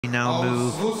We now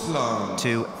move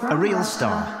to a real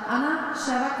star.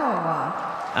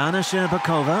 Anna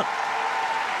Щербакова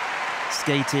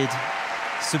skated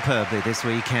superbly this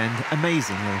weekend,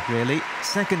 amazingly, really.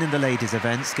 Second in the ladies'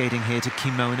 event, skating here to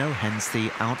kimono, hence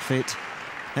the outfit.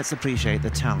 Let's appreciate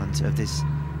the talent of this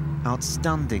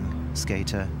outstanding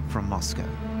skater from Moscow.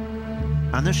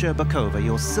 Anna Щербакова,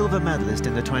 your silver medalist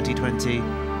in the 2020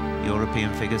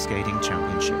 European Figure Skating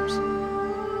Championships.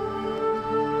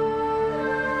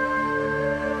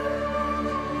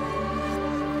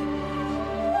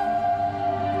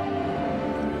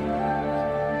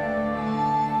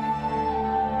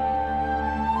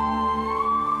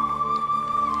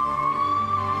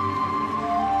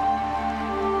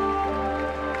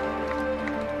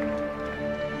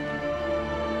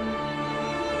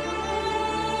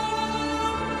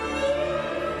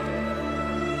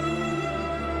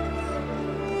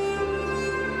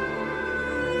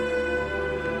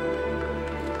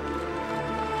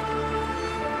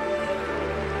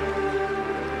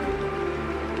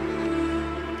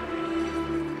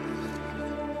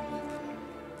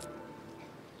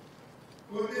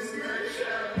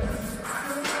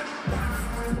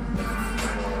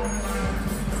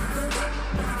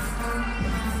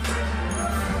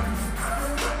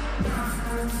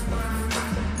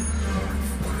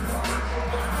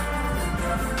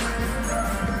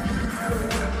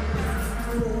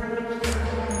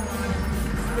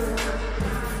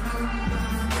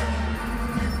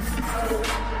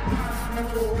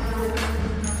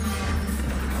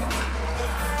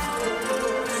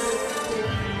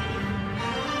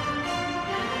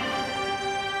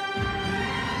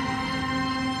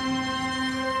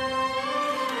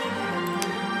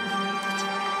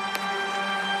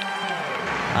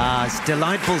 It's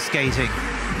delightful skating.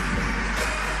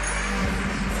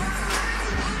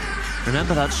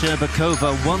 Remember that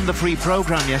Щербакова won the free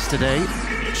program yesterday.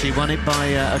 She won it by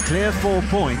a clear 4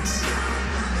 points.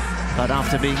 But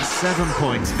after being 7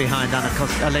 points behind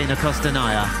Elena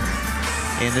Kostanaya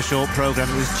in the short program,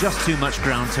 it was just too much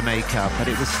ground to make up. But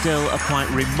it was still a quite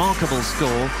remarkable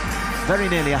score, very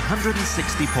nearly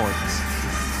 160 points.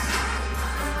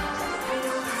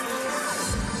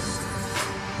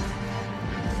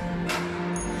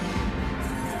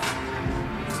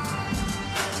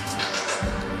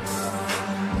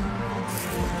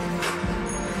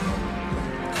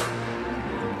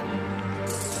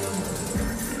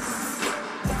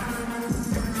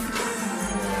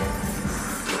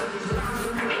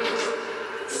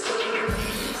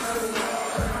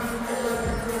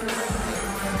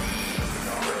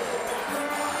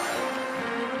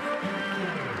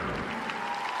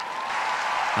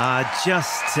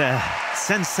 Just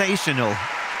sensational.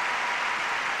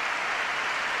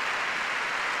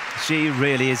 She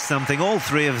really is something. All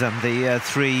three of them, the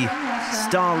three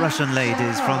star Russian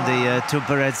ladies from the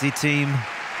Turbaredzi team.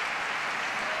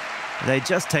 They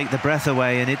just take the breath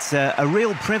away, and it's a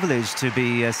real privilege to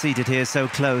be seated here so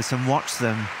close and watch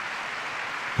them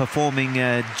performing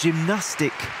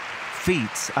gymnastic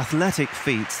feats, athletic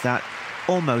feats that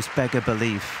almost beg a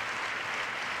belief.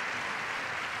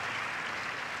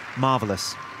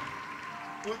 Marvelous.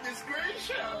 Goodness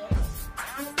gracious.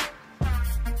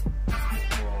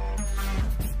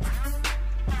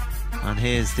 And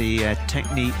here's the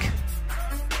technique,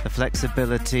 the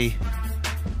flexibility,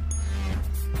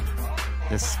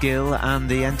 the skill and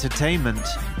the entertainment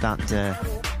that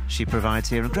she provides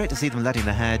here. And great to see them letting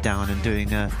the hair down and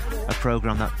doing a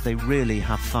program that they really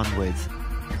have fun with.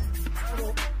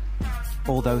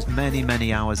 All those many,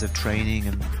 many hours of training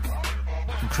and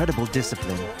incredible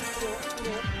discipline,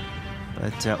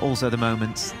 but also the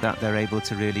moments that they're able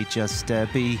to really just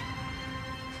be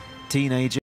teenagers.